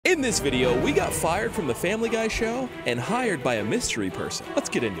In this video, we got fired from the Family Guy show and hired by a mystery person. Let's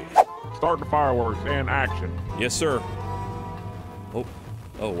get into it. Start the fireworks and action. Yes, sir. Oh,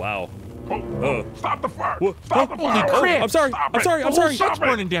 wow. Stop the fire! What? Stop the Holy fireworks! crap! I'm sorry. Stop I'm it. sorry. I'm The sorry. whole shit's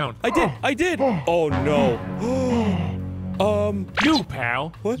burning down. I did. Oh no. You,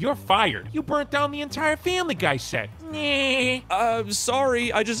 pal. What? You're fired. You burnt down the entire Family Guy set.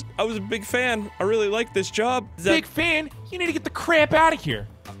 Sorry. I was a big fan. I really like this job. Big fan? You need to get the crap out of here.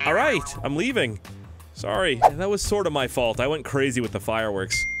 All right, I'm leaving. Sorry. That was sort of my fault. I went crazy with the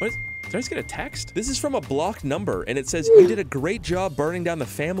fireworks. What? Did I just get a text? This is from a blocked number, and it says, "You did a great job burning down the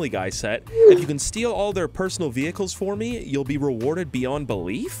Family Guy set. If you can steal all their personal vehicles for me, you'll be rewarded beyond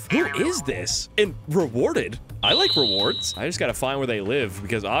belief." Who is this? And rewarded? I like rewards. I just gotta find where they live,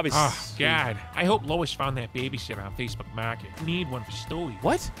 because obviously— Oh, God. I hope Lois found that babysitter on Facebook Market. Need one for Stewie.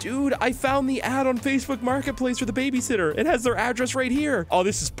 What? Dude, I found the ad on Facebook Marketplace for the babysitter. It has their address right here. Oh,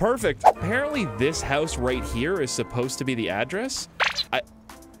 this is perfect. Apparently, this house right here is supposed to be the address.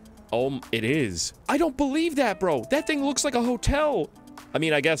 Oh, it is. I don't believe that, bro. That thing looks like a hotel. I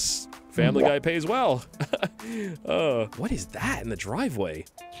mean, I guess Family Guy pays well. What is that in the driveway?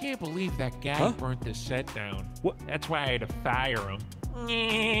 Can't believe that guy burnt the set down. What? That's why I had to fire him.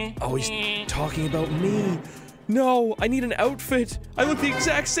 Oh, he's talking about me. No, I need an outfit. I look the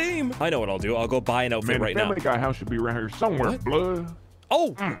exact same. I know what I'll do. I'll go buy an outfit Man, right the now. Family Guy house should be around here somewhere, What? blood.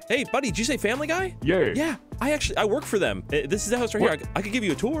 Oh, hey, buddy, did you say Family Guy? Yeah. Yeah, I work for them. This is the house right here. I could give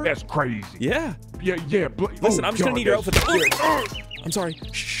you a tour. That's crazy. Yeah. Yeah. Listen, I'm just gonna need your outfit. Yeah. I'm sorry.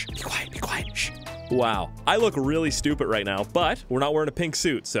 Shh, be quiet, shh. Wow, I look really stupid right now, but we're not wearing a pink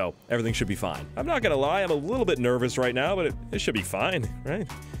suit, so everything should be fine. I'm not gonna lie, I'm a little bit nervous right now, but it should be fine, right?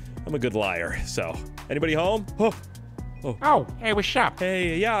 I'm a good liar, so. Anybody home? Oh, hey, what's up?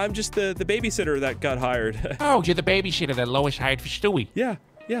 Hey, yeah, I'm just the babysitter that got hired. Oh, you're the babysitter that Lois hired for Stewie. Yeah.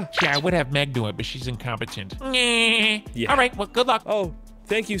 Yeah, I would have Meg do it, but she's incompetent. Yeah. All right, well, good luck. Oh,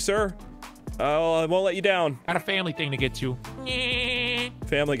 thank you, sir. I won't let you down. Got a family thing to get to.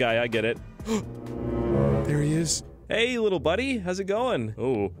 Family Guy, I get it. There he is. Hey, little buddy, how's it going?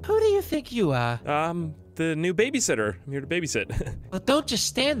 Oh. Who do you think you are? The new babysitter. I'm here to babysit. Well, don't just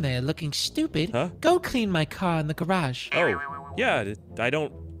stand there looking stupid. Huh? Go clean my car in the garage. Oh, yeah, I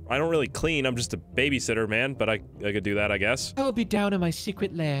don't really clean. I'm just a babysitter, man, but I could do that, I guess. I will be down in my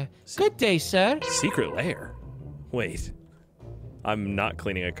secret lair. Good day, sir. Secret lair? Wait. I'm not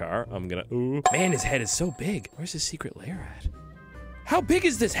cleaning a car. I'm gonna— ooh. Man, his head is so big. Where's his secret lair at? How big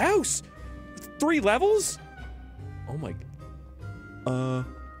is this house? 3 levels? Oh my—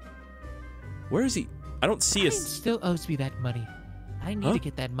 where is he? I don't see Ryan his— still owes me that money. I need to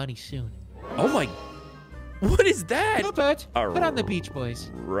get that money soon. oh my— what is that? Robert, put on the Beach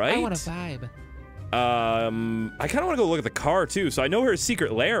Boys. Right? I want a vibe. I kind of want to go look at the car too, so I know where his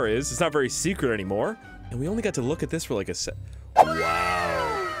secret lair is. It's not very secret anymore. And we only got to look at this for like a sec.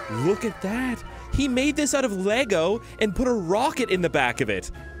 Wow. Look at that. He made this out of Lego and put a rocket in the back of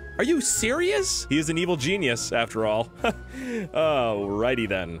it. Are you serious? He is an evil genius, after all. Alrighty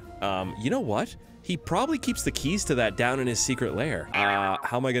then. You know what? He probably keeps the keys to that down in his secret lair. How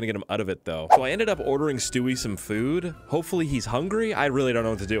am I gonna get him out of it though? So I ended up ordering Stewie some food. Hopefully he's hungry. I really don't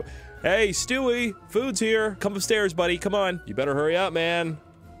know what to do. Hey, Stewie, food's here. Come upstairs, buddy. Come on. You better hurry up, man.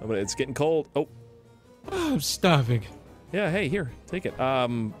 It's getting cold. Oh. Oh, I'm starving. Yeah, hey, here, take it.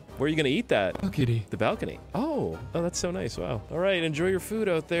 Where are you gonna eat that? Balcony. The balcony. Oh, that's so nice. Wow. All right, enjoy your food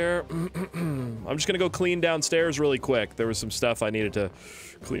out there. I'm just gonna go clean downstairs really quick. There was some stuff I needed to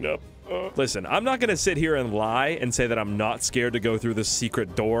clean up. Listen, I'm not gonna sit here and lie and say that I'm not scared to go through this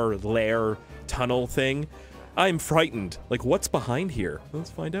secret door, lair, tunnel thing. I'm frightened. Like, what's behind here? Let's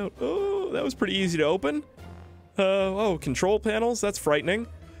find out. Oh, that was pretty easy to open. Oh, control panels. That's frightening.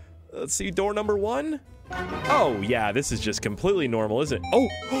 Let's see, door number 1. Oh, yeah, this is just completely normal, isn't it? Oh,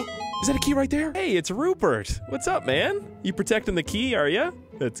 is that a key right there? Hey, it's Rupert. What's up, man? You protecting the key, are ya?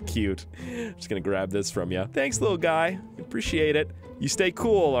 That's cute. I'm just gonna grab this from you. Thanks, little guy. Appreciate it. You stay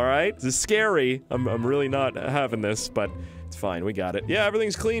cool, all right? This is scary. I'm really not having this, but it's fine. We got it. Yeah,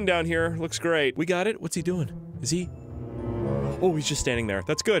 everything's clean down here. Looks great. We got it. What's he doing? Is he? Oh, he's just standing there.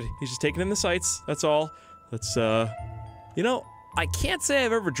 That's good. He's just taking in the sights. That's all. Let's, you know, I can't say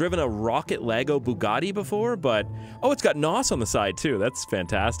I've ever driven a rocket Lego Bugatti before, but oh, it's got NOS on the side too. That's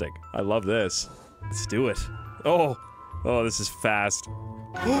fantastic. I love this. Let's do it. Oh, this is fast.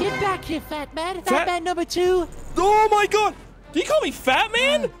 Get back here, fat man. Fat man number 2. Oh my god! Do you call me fat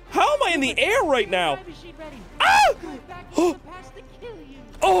man? How am I in the air right now? Ah!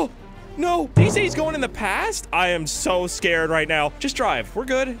 Oh, no. Did he say he's going in the past? I am so scared right now. Just drive. We're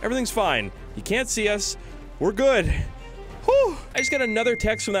good. Everything's fine. You can't see us. We're good. Whew. I just got another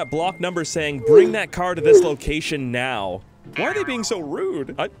text from that block number saying, bring that car to this location now. Why are they being so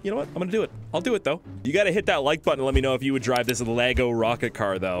rude? You know what? I'm gonna do it. I'll do it, though. You gotta hit that like button and let me know if you would drive this Lego rocket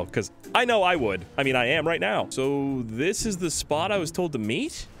car, though, because I know I would. I mean, I am right now. So this is the spot I was told to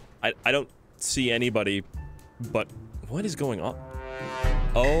meet? I don't see anybody, but what is going on?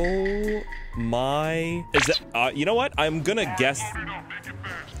 Oh my... Is that... you know what? I'm gonna guess...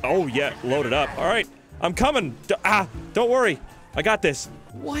 Oh, yeah. Load it up. All right. I'm coming. Don't worry. I got this.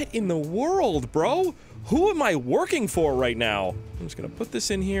 What in the world, bro? Who am I working for right now? I'm just gonna put this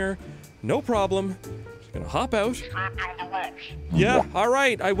in here. No problem. Just gonna hop out. Strap down the ropes. Yeah, all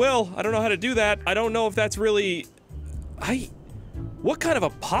right, I will. I don't know how to do that. I don't know if that's really... What kind of a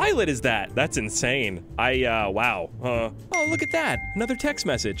pilot is that? That's insane. Wow. Oh, look at that. Another text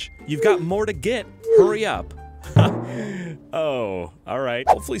message. You've got more to get. Hurry up. Oh, all right.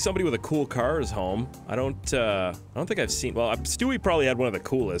 Hopefully somebody with a cool car is home. I don't think I've seen... Well, Stewie probably had one of the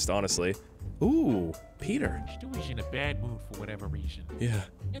coolest, honestly. Ooh, Peter. Stewie's in a bad mood for whatever reason. Yeah.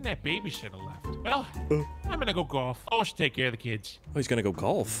 And that babysitter left. Well, I'm gonna go golf. I should take care of the kids. Oh, he's gonna go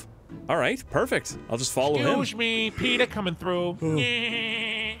golf. All right, perfect. I'll just follow him. Excuse me, Peter coming through.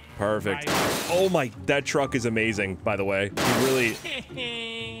 Perfect. Bye. Oh my, that truck is amazing, by the way. He really...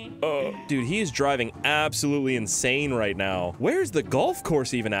 dude, he is driving absolutely insane right now. Where's the golf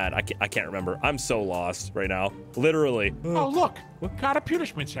course even at? I can't remember. I'm so lost right now. Literally. Oh, look. We're Carter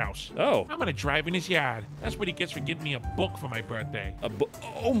Peterschmidt's house. Oh. I'm gonna drive in his yard. That's what he gets for getting me a book for my birthday. A book?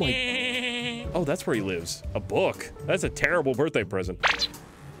 Oh my... Oh, that's where he lives. A book. That's a terrible birthday present.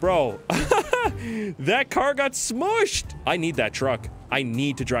 Bro, that car got smushed. I need that truck. I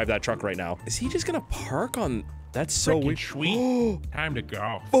need to drive that truck right now. Is he just gonna park on... That's so weird. Sweet. Time to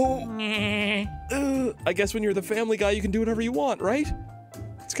go. Oh. I guess when you're the family guy, you can do whatever you want, right?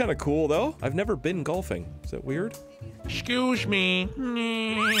 It's kind of cool, though. I've never been golfing. Is that weird? Excuse me.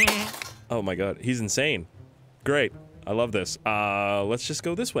 Oh my god, he's insane. Great. I love this. Let's just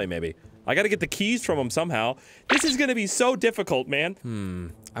go this way, maybe. I gotta get the keys from him somehow. This is gonna be so difficult,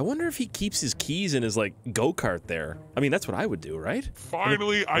 man. I wonder if he keeps his keys in his, like, go-kart there. I mean, that's what I would do, right?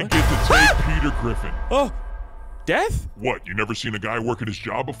 Finally, I get to take Peter Griffin. Oh! Death? What, you never seen a guy work at his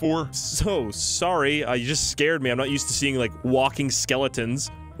job before? So sorry. You just scared me. I'm not used to seeing, like, walking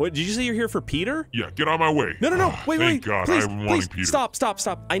skeletons. What, did you say you're here for Peter? Yeah, get on my way. No. Wait. Thank God, please, I've been wanting Peter.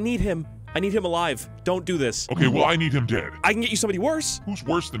 Stop. I need him. I need him alive. Don't do this. Okay, well, I need him dead. I can get you somebody worse. Who's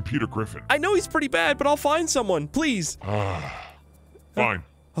worse than Peter Griffin? I know he's pretty bad, but I'll find someone. Please. Fine.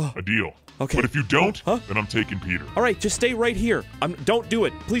 A deal. Okay. But if you don't, then I'm taking Peter. All right, just stay right here. Don't do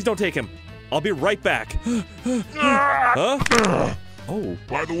it. Please don't take him. I'll be right back. Huh? Oh.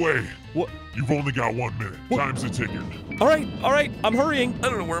 By the way, what? You've only got 1 minute. Time's the ticket. All right. I'm hurrying. I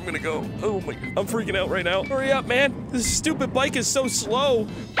don't know where I'm gonna go. Oh my, I'm freaking out right now. Hurry up, man. This stupid bike is so slow.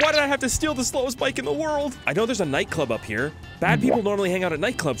 Why did I have to steal the slowest bike in the world? I know there's a nightclub up here. Bad people normally hang out at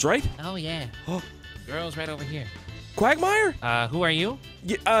nightclubs, right? Oh, yeah. Girl's right over here. Quagmire? Who are you?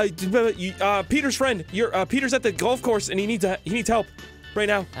 Peter's friend. Peter's at the golf course and he needs help right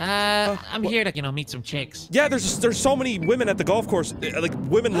now. I'm here to, meet some chicks. Yeah, there's so many women at the golf course. Like,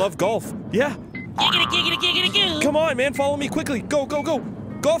 women love golf. Yeah. Giggity. Come on, man, follow me quickly. Go.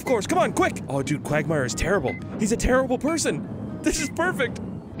 Golf course, come on, quick. Oh, dude, Quagmire is terrible. He's a terrible person. This is perfect.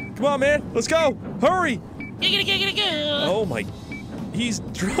 Come on, man, let's go. Hurry. Giggity. Oh my, he's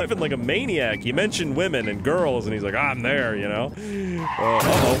driving like a maniac. You mentioned women and girls, and he's like, I'm there, you know?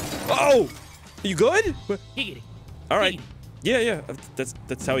 Oh, you good? Giggity. All right. Yeah,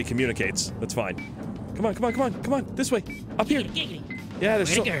 that's how he communicates. That's fine. Come on, this way. Up here. Giggity. Yeah,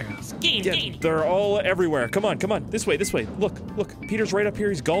 there's so... girls. Yeah, they're all everywhere. Come on. This way. Look. Peter's right up here.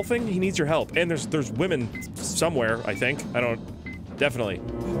 He's golfing. He needs your help. And there's women somewhere, I think. Definitely.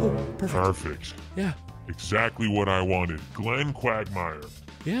 Oh, perfect. Yeah. Exactly what I wanted. Glenn Quagmire.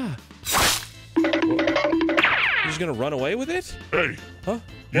 Yeah. You're just gonna run away with it? Hey. Huh?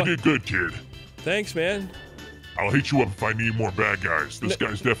 You did good, kid. Thanks, man. I'll hit you up if I need more bad guys. This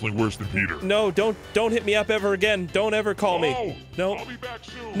guy's definitely worse than Peter. No, don't hit me up ever again. Don't ever call me. No. I'll be back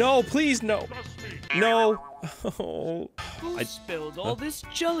soon. No, please, no. Trust me. No. Oh. Who spilled all this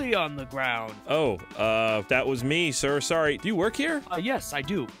jelly on the ground? Oh, that was me, sir. Sorry. Do you work here? Yes, I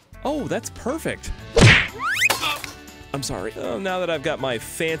do. Oh, that's perfect. I'm sorry. Oh, now that I've got my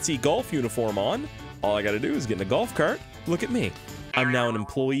fancy golf uniform on, all I gotta do is get in a golf cart. Look at me. I'm now an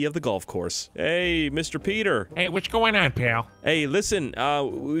employee of the golf course. Hey, Mr. Peter. Hey, what's going on, pal? Hey, listen,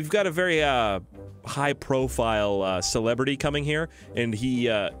 we've got a very high-profile celebrity coming here, and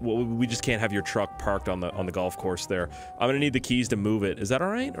we just can't have your truck parked on the golf course there. I'm gonna need the keys to move it. Is that all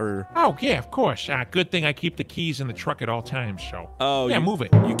right? Or Oh, yeah, of course. Good thing I keep the keys in the truck at all times, so. oh, yeah, move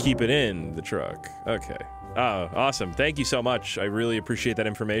it. You keep it in the truck. Okay. Oh, awesome. Thank you so much. I really appreciate that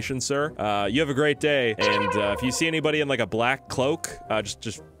information, sir. You have a great day, and if you see anybody in like a black cloak,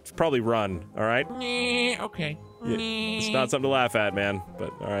 just probably run, all right? Okay. Yeah, it's not something to laugh at, man,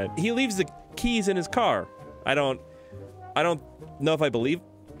 but all right. He leaves the keys in his car. I don't know if I believe.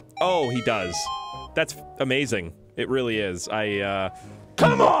 Oh, he does. That's amazing. It really is.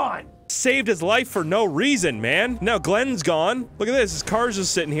 Come on! Saved his life for no reason, man. Now Glenn's gone. Look at this. His car's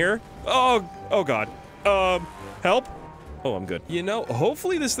just sitting here. Oh God. Help? Oh, I'm good. You know,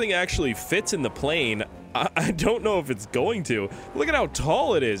 hopefully this thing actually fits in the plane. I don't know if it's going to. Look at how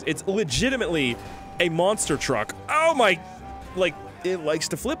tall it is. It's legitimately a monster truck. Oh my, like, it likes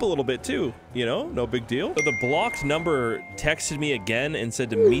to flip a little bit too, you know? No big deal. So the blocked number texted me again and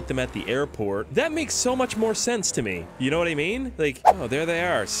said to meet them at the airport. That makes so much more sense to me. You know what I mean? Like, oh, there they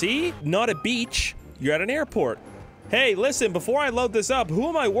are. See? Not a beach. You're at an airport. Hey, listen, before I load this up, who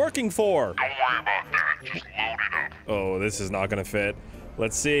am I working for? Don't worry about that. Just load it up. Oh, this is not gonna fit.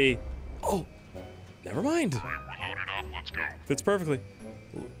 Let's see. Oh, never mind. We're loaded up. Let's go. Fits perfectly.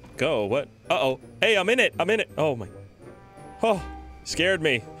 Go, what? Uh-oh. Hey, I'm in it. I'm in it. Oh, my. Oh, scared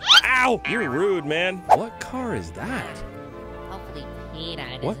me. Ow! You're rude, man. What car is that? Hopefully Peter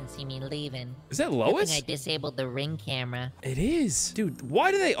What? doesn't see me leaving. Is that Good Lois? thing I disabled the ring camera. It is. Dude,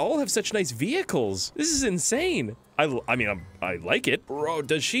 why do they all have such nice vehicles? This is insane. I mean, I like it. Bro,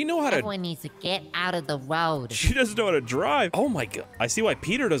 does she know how to... Everyone needs to get out of the road. She doesn't know how to drive. Oh, my God. I see why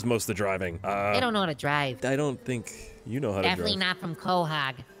Peter does most of the driving. They don't know how to drive. I don't think you know how Definitely to not from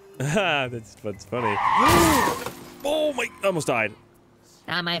Quahog. drive. That's funny. Oh, my... I almost died.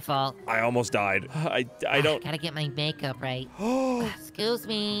 Not my fault. I almost died. I don't... Gotta get my makeup right. Excuse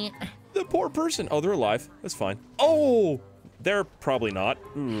me. The poor person. Oh, they're alive. That's fine. Oh, they're probably not.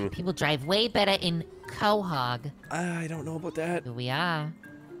 People drive way better in Quahog. I don't know about that. Here we are.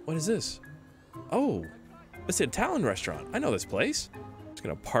 What is this? Oh, it's an Italian restaurant. I know this place. Just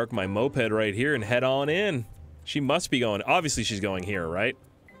gonna park my moped right here and head on in. She must be going. Obviously, she's going here, right?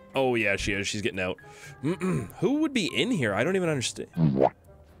 Oh, yeah, she is. She's getting out. Who would be in here? I don't even understand.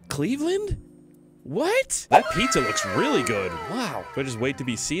 Cleveland? What? That pizza looks really good. Wow. Do I just wait to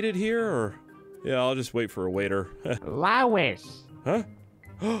be seated here, or? Yeah, I'll just wait for a waiter. Lois, Huh?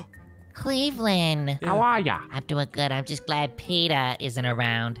 Cleveland. how are ya? I'm doing good. I'm just glad Peter isn't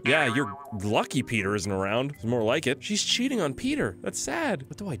around. Yeah, you're lucky Peter isn't around. It's more like it. She's cheating on Peter. That's sad.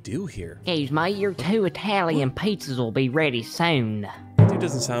 What do I do here? Excuse me, your 2 Italian pizzas will be ready soon. Dude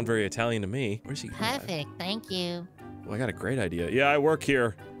doesn't sound very Italian to me. Where's he? Perfect. Thank you. Well, I got a great idea. Yeah, I work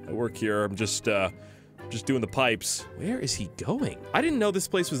here. I'm just doing the pipes. Where is he going? I didn't know this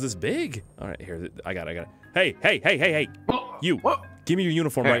place was this big. All right, here. I got it. Hey. You. Give me your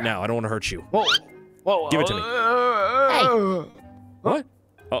uniform right now. I don't want to hurt you. Whoa. Give it to me. Hey, What?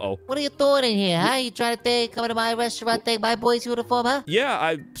 Uh-oh. what are you doing in here, huh? You trying to come to my restaurant, take my boy's uniform, huh? Yeah,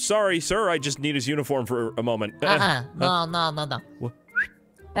 I'm sorry, sir. I just need his uniform for a moment. No. What?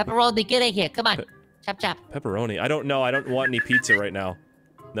 Pepperoni, get in here. Come on. Chop. Pepperoni. I don't know. I don't want any pizza right now.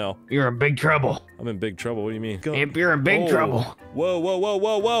 No. You're in big trouble. I'm in big trouble. What do you mean? Go. If you're in big trouble. Whoa.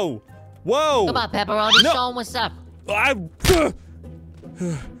 Whoa. Come on, Pepperoni. No. Show him what's up. Pepperoni.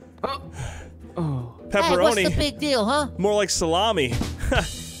 Hey, what's the big deal, huh? More like salami.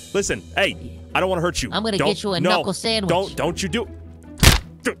 Listen, hey, I don't want to hurt you. I'm gonna get you a knuckle sandwich. Don't you do.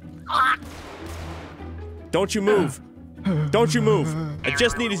 Don't you move. Don't you move. I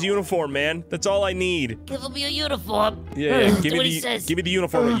just need his uniform, man. That's all I need. Give him your uniform. Yeah. Do what he says. Give me the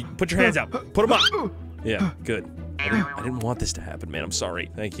uniform. Put your hands out. Put them up. Yeah, good. I didn't want this to happen, man. I'm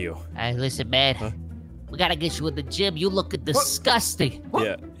sorry. Thank you. Hey, listen, man. Huh? We gotta get you in the gym. You look disgusting.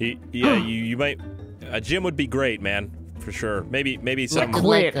 Yeah. You might. A gym would be great, man. For sure. Maybe some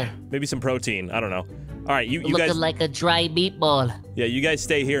Looking some protein. I don't know. All right, you looking guys. like a dry meatball. Yeah, you guys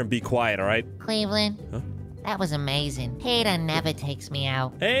stay here and be quiet. All right. Cleveland, Huh? that was amazing. Peter never takes me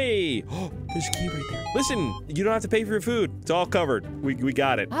out. Hey, there's a key right there. Listen, you don't have to pay for your food. It's all covered. We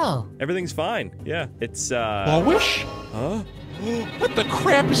got it. Oh, Everything's fine. Yeah, it's Lois? Huh? What the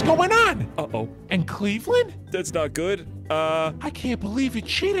crap is going on? Uh-oh. In Cleveland? That's not good. I can't believe you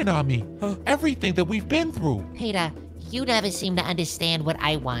cheated on me. Everything that we've been through. Peter, you never seem to understand what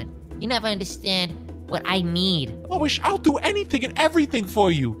I want. You never understand what I need. Oh, I'll do anything and everything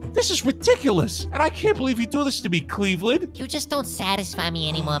for you. This is ridiculous. And I can't believe you do this to me, Cleveland. You just don't satisfy me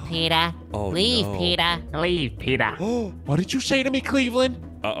anymore, Peter. Oh, Leave, no. Peter. Leave, Peter. What did you say to me, Cleveland?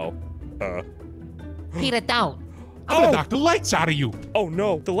 Uh-oh. Peter, don't. I'm gonna knock the lights out of you. Oh,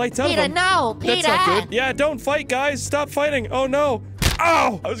 no. The light's out Peter, of him. no, Peter. That's not good. Yeah, don't fight, guys. Stop fighting. Oh, no.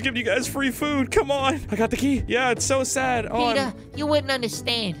 Ow! I was giving you guys free food. Come on. I got the key. Yeah, it's so sad. Oh, Peter, you wouldn't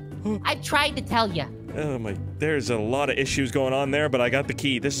understand. I tried to tell you. oh, my. There's a lot of issues going on there, but I got the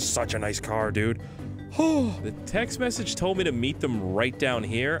key. This is such a nice car, dude. Oh, the text message told me to meet them right down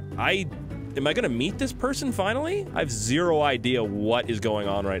here. Am I gonna meet this person finally? I have zero idea what is going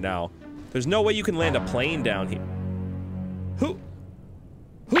on right now. There's no way you can land a plane down here.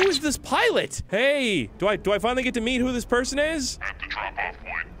 Who is this pilot? Hey, do I finally get to meet who this person is? At the drop-off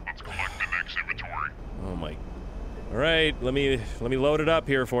point, let's collect the next inventory. Oh my. All right, let me load it up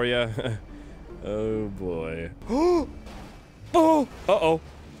here for you. Oh boy. Oh. Uh-oh.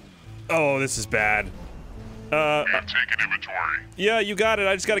 Oh, this is bad. We have taken inventory. Yeah, you got it.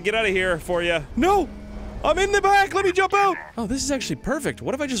 I just gotta get out of here for you. No! I'm in the back! Let me jump out! Oh, this is actually perfect.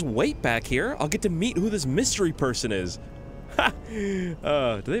 What if I just wait back here? I'll get to meet who this mystery person is. Ha!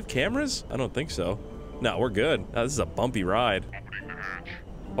 Do they have cameras? I don't think so. No, we're good. This is a bumpy ride. Opening the hatch.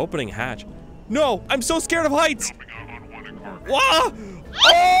 Opening hatch. No! I'm so scared of heights! Jumping out on one car. Wah!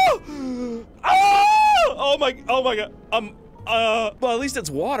 Oh! Oh! Oh my god. Well, at least it's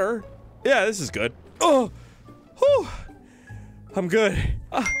water. Yeah, this is good. Oh! Whew. I'm good.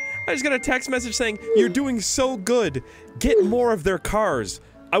 I just got a text message saying, "You're doing so good. Get more of their cars.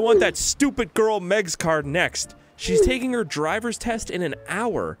 I want that stupid girl Meg's car next. She's taking her driver's test in an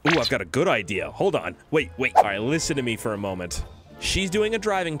hour." Ooh, I've got a good idea. Hold on. Wait. All right, listen to me for a moment. She's doing a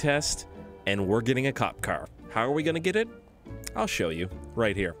driving test, and we're getting a cop car. How are we gonna get it? I'll show you.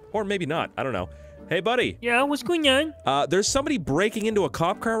 Right here. Or maybe not. I don't know. Hey, buddy. Yeah, what's going on? There's somebody breaking into a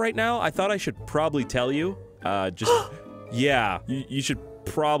cop car right now. I thought I should probably tell you. Yeah, you should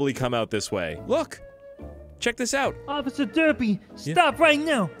probably come out this way. Look. Check this out. Officer Derpy, stop right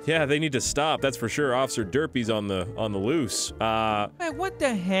now. Yeah, they need to stop. That's for sure. Officer Derpy's on the loose. Hey, what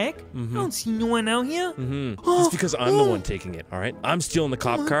the heck? I don't see no one out here. It's because I'm the one taking it, all right? I'm stealing the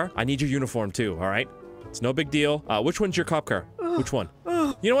cop car. I need your uniform too, all right? It's no big deal. Which one's your cop car? Which one?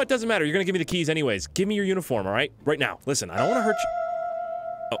 You know what? Doesn't matter. You're gonna give me the keys anyways. Give me your uniform, all right? Right now. Listen, I don't want to hurt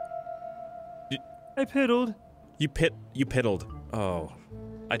you. Oh. I piddled. You piddled. Oh.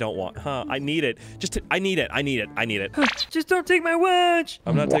 I don't want, I need it. I need it. Just don't take my watch.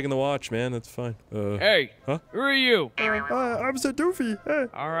 I'm not taking the watch, man. That's fine. Hey, Huh? who are you? Officer Doofy. Hey.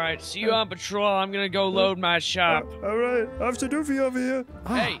 All right, see you on patrol. I'm gonna go load my shop. All right. Officer Doofy over here.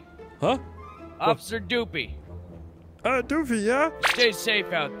 Hey, Huh? Officer Doopy, Doofy, yeah? stay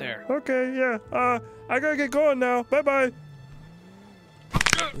safe out there. Okay, yeah. I gotta get going now. Bye-bye.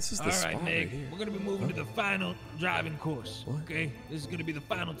 This is the All spot right, right Nick. here. We're gonna be moving to the final driving course. Okay, this is gonna be the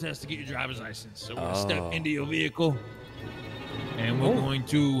final test to get your driver's license. So we're gonna step into your vehicle, and we're going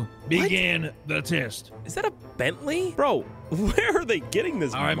to begin the test. Is that a Bentley? Bro, where are they getting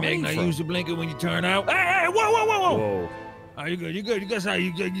this All right, money Meg. Now from? use the blinker when you turn out. Hey, whoa! Whoa. Are you good? You good? You guys,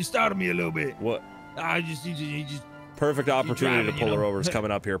 you startled me a little bit. What? I just, you just. Perfect opportunity driving, to pull you her know. over is coming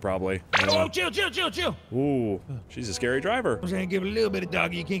up here, probably. Oh, chill. Ooh, she's a scary driver. I'm saying give it a little bit of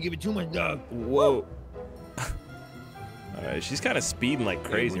dog. You can't give it too much dog. Whoa. All right, she's kind of speeding like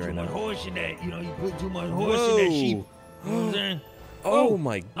crazy Put right too much now. horse in that. You know, you put too much horse in that sheep. You know what I'm saying? Oh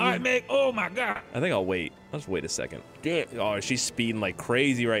my god. All right, Meg. Oh my God. I think I'll wait. I'll just wait a second. Damn. Oh, she's speeding like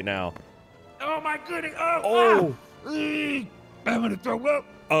crazy right now. Oh my goodness. Oh. I'm gonna throw up.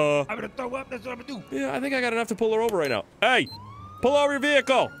 I'm gonna throw up. That's what I'm gonna do. Yeah, I think I got enough to pull her over right now. Hey, pull over your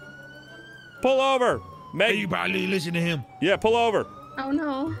vehicle. Pull over. Meg. Hey, you probably listen to him. Yeah, pull over. Oh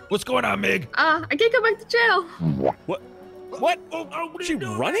no. What's going on, Meg? I can't go back to jail. What? What? What are She you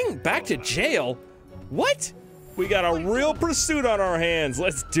doing? running back to jail? What? We got a real pursuit on our hands.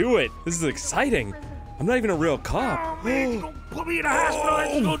 Let's do it. This is exciting. I'm not even a real cop. Oh man, you gonna put me in the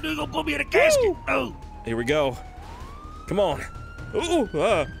hospital? You gonna put me in a casket? Oh. Here we go. Come on. Ooh,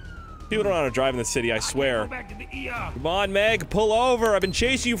 people don't know how to drive in the city, I swear. Go back to the ER. Come on, Meg, pull over. I've been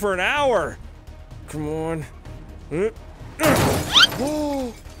chasing you for an hour. Come on.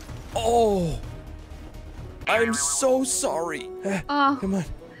 Oh. I'm so sorry. Oh, Come on.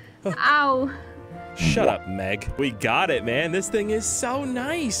 ow. Shut up, Meg. We got it, man. This thing is so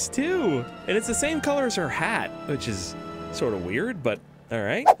nice, too. And it's the same color as her hat, which is sort of weird, but all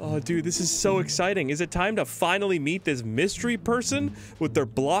right. Oh, dude, this is so exciting. Is it time to finally meet this mystery person with their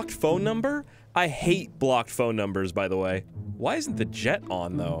blocked phone number? I hate blocked phone numbers, by the way. Why isn't the jet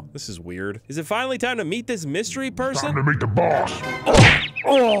on, though? This is weird. Is it finally time to meet this mystery person? Time to meet the boss.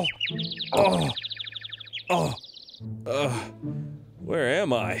 Where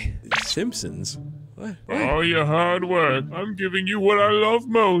am I? Simpsons? What? All your hard work. I'm giving you what I love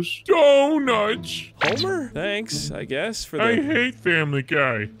most. Donuts. Homer? Thanks, I guess, for the... I hate Family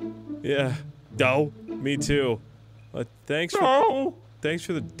Guy. Yeah. Dough. Me too. Thanks for... No. Thanks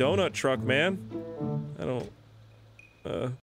for the donut truck, man. I don't...